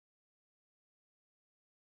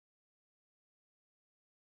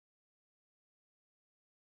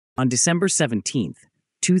On December 17,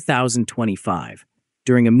 2025,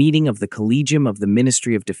 during a meeting of the Collegium of the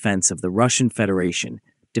Ministry of Defense of the Russian Federation,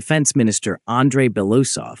 Defense Minister Andrei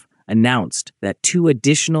Belosov announced that 2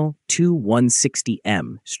 additional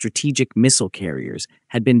Tu-160M strategic missile carriers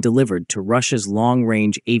had been delivered to Russia's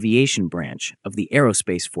Long-Range Aviation branch of the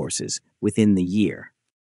Aerospace Forces within the year.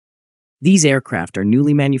 These aircraft are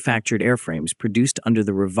newly manufactured airframes produced under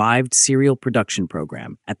the revived serial production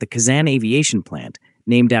program at the Kazan Aviation Plant,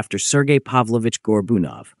 named after Sergei Pavlovich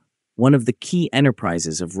Gorbunov, one of the key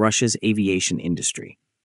enterprises of Russia's aviation industry.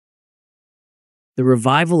 The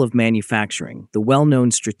revival of manufacturing, the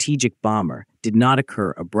well-known strategic bomber, did not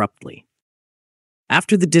occur abruptly.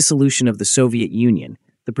 After the dissolution of the Soviet Union,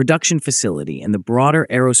 the production facility and the broader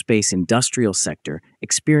aerospace industrial sector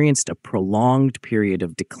experienced a prolonged period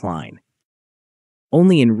of decline.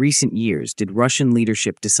 Only in recent years did Russian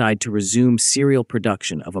leadership decide to resume serial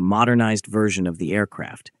production of a modernized version of the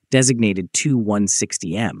aircraft, designated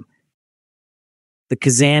Tu-160M. The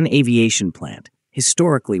Kazan Aviation Plant,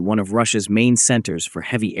 historically one of Russia's main centers for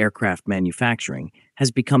heavy aircraft manufacturing, has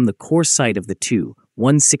become the core site of the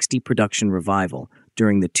Tu-160 production revival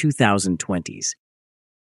during the 2020s.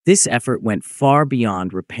 This effort went far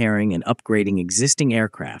beyond repairing and upgrading existing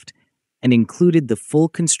aircraft and included the full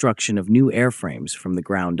construction of new airframes from the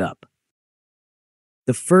ground up.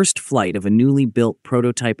 The first flight of a newly built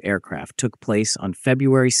prototype aircraft took place on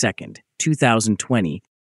February 2, 2020.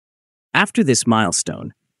 After this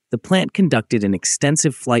milestone, the plant conducted an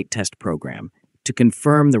extensive flight test program to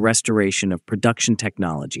confirm the restoration of production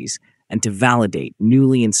technologies and to validate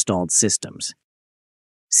newly installed systems.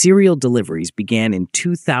 Serial deliveries began in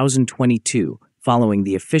 2022 following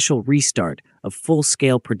the official restart of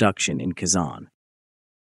full-scale production in Kazan.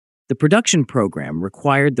 The production program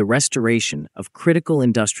required the restoration of critical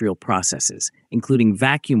industrial processes, including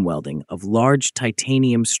vacuum welding of large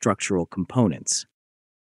titanium structural components.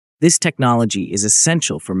 This technology is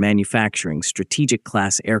essential for manufacturing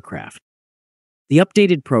strategic-class aircraft. The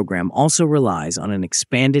updated program also relies on an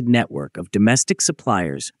expanded network of domestic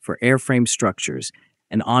suppliers for airframe structures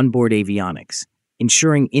and onboard avionics,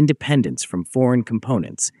 ensuring independence from foreign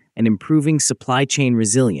components and improving supply chain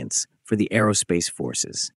resilience for the aerospace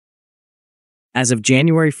forces. As of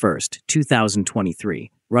January 1,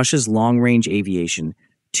 2023, Russia's long-range aviation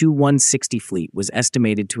Tu-160 fleet was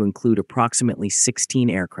estimated to include approximately 16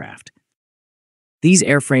 aircraft. These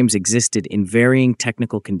airframes existed in varying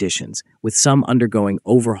technical conditions, with some undergoing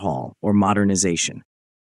overhaul or modernization.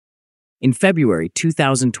 In February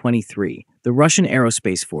 2023, the Russian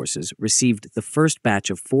Aerospace Forces received the first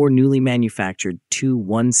batch of 4 newly manufactured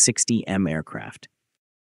Tu-160M aircraft.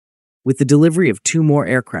 With the delivery of 2 more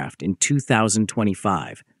aircraft in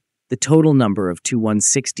 2025, the total number of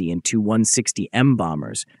Tu-160 and Tu-160M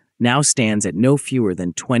bombers now stands at no fewer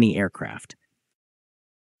than 20 aircraft.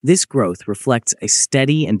 This growth reflects a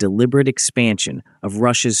steady and deliberate expansion of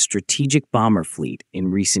Russia's strategic bomber fleet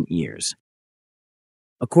in recent years.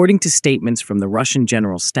 According to statements from the Russian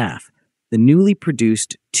General Staff, the newly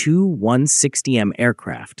produced Tu-160M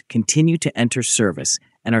aircraft continue to enter service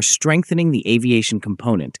and are strengthening the aviation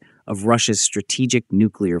component of Russia's strategic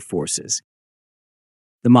nuclear forces.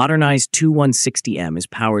 The modernized Tu-160M is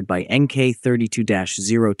powered by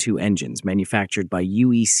NK-32-02 engines manufactured by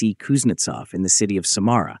UEC Kuznetsov in the city of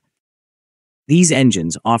Samara. These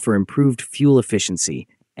engines offer improved fuel efficiency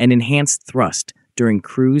and enhanced thrust during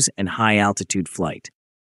cruise and high-altitude flight.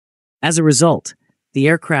 As a result, the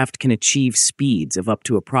aircraft can achieve speeds of up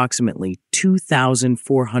to approximately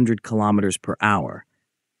 2,400 kilometers per hour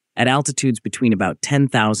at altitudes between about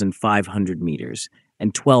 10,500 meters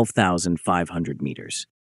and 12,500 meters.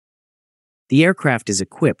 The aircraft is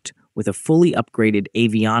equipped with a fully upgraded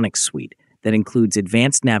avionics suite that includes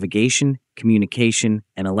advanced navigation, communication,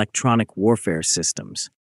 and electronic warfare systems.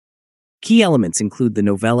 Key elements include the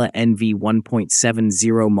Novella NV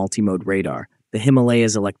 1.70 multimode radar, the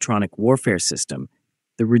Himalayas electronic warfare system,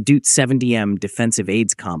 the Redut 70M defensive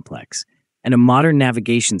aids complex, and a modern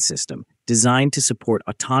navigation system designed to support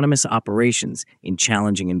autonomous operations in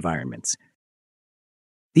challenging environments.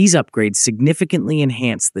 These upgrades significantly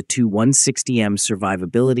enhance the Tu-160M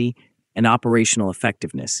survivability and operational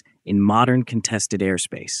effectiveness in modern contested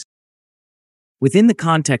airspace. Within the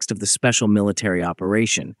context of the special military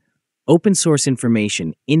operation, open-source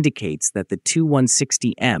information indicates that the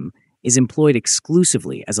Tu-160M is employed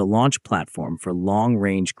exclusively as a launch platform for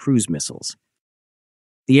long-range cruise missiles.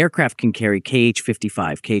 The aircraft can carry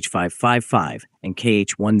KH-55, KH-555, and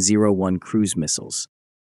KH-101 cruise missiles.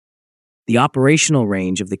 The operational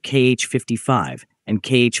range of the KH-55 and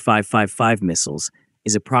KH-555 missiles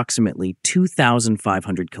is approximately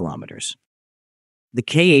 2,500 kilometers. The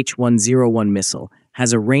KH-101 missile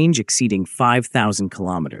has a range exceeding 5,000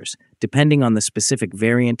 kilometers, depending on the specific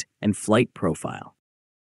variant and flight profile.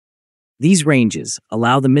 These ranges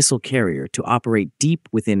allow the missile carrier to operate deep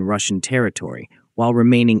within Russian territory while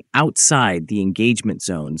remaining outside the engagement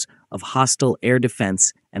zones of hostile air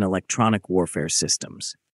defense and electronic warfare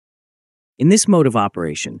systems. In this mode of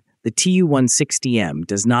operation, the Tu-160M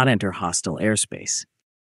does not enter hostile airspace.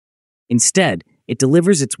 Instead, it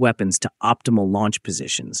delivers its weapons to optimal launch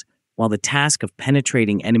positions, while the task of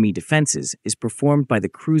penetrating enemy defenses is performed by the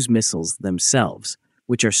cruise missiles themselves,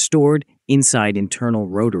 which are stored inside internal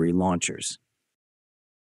rotary launchers.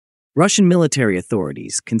 Russian military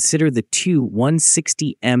authorities consider the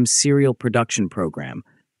Tu-160M serial production program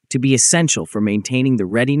to be essential for maintaining the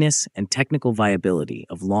readiness and technical viability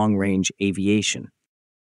of long-range aviation.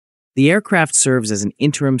 The aircraft serves as an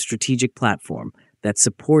interim strategic platform that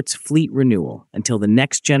supports fleet renewal until the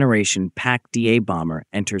next-generation PAC-DA bomber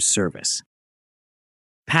enters service.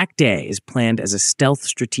 PAC-DA is planned as a stealth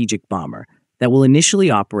strategic bomber that will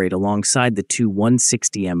initially operate alongside the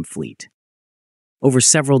Tu-160M fleet. Over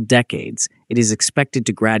several decades, it is expected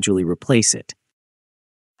to gradually replace it.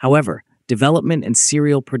 However, development and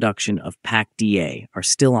serial production of PAC-DA are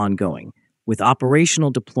still ongoing, with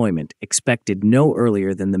operational deployment expected no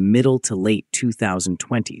earlier than the middle to late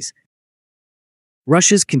 2020s.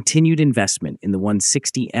 Russia's continued investment in the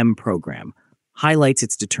 160M program highlights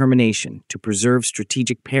its determination to preserve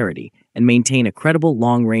strategic parity and maintain a credible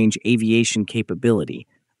long-range aviation capability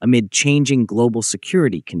amid changing global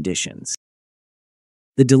security conditions.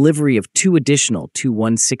 The delivery of 2 additional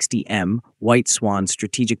Tu-160M White Swan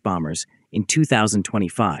strategic bombers in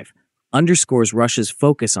 2025 underscores Russia's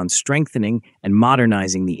focus on strengthening and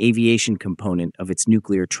modernizing the aviation component of its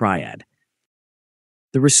nuclear triad.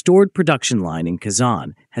 The restored production line in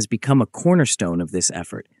Kazan has become a cornerstone of this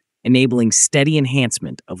effort, enabling steady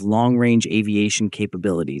enhancement of long-range aviation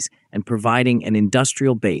capabilities and providing an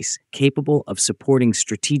industrial base capable of supporting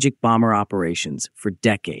strategic bomber operations for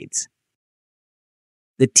decades.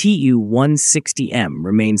 The Tu-160M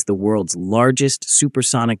remains the world's largest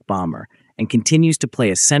supersonic bomber and continues to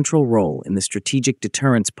play a central role in the strategic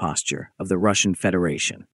deterrence posture of the Russian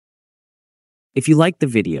Federation. If you liked the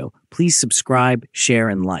video, please subscribe, share,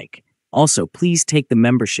 and like. Also, please take the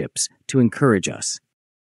memberships to encourage us.